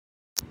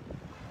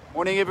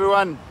Morning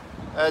everyone,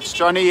 it's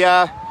Johnny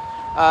here,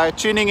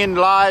 tuning in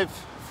live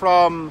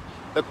from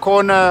the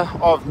corner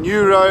of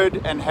New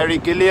Road and Harry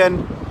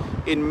Gillian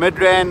in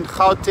Midrand,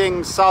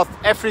 Gauteng, South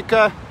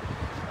Africa.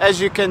 As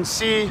you can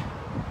see,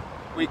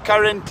 we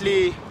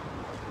currently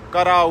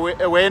got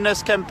our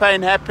awareness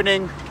campaign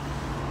happening.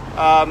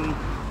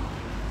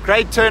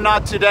 Great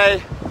turnout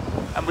today,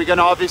 and we're going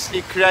to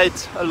obviously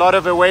create a lot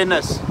of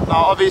awareness.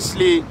 Now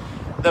obviously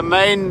the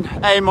main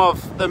aim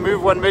of the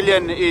Move 1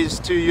 Million is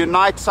to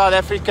unite South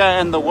Africa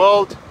and the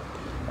world,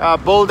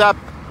 build up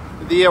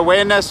the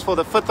awareness for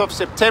the 5th of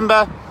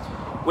September,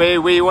 where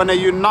we want to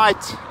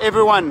unite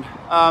everyone,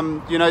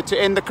 to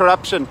end the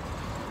corruption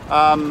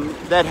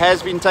that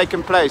has been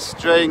taking place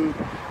during,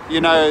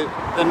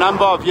 the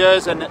number of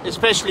years, and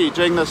especially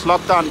during this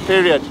lockdown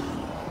period.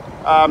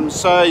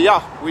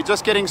 We're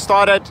just getting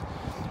started.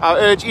 I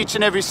urge each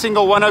and every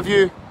single one of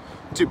you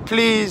to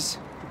please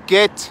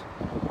get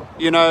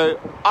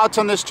out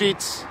on the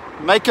streets,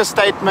 make a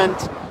statement,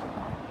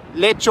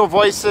 let your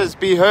voices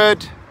be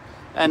heard,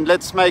 and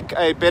let's make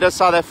a better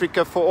South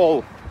Africa for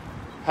all.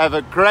 Have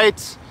a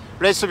great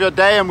rest of your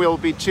day, and we'll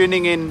be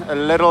tuning in a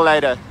little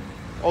later.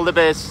 All the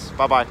best.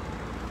 Bye-bye.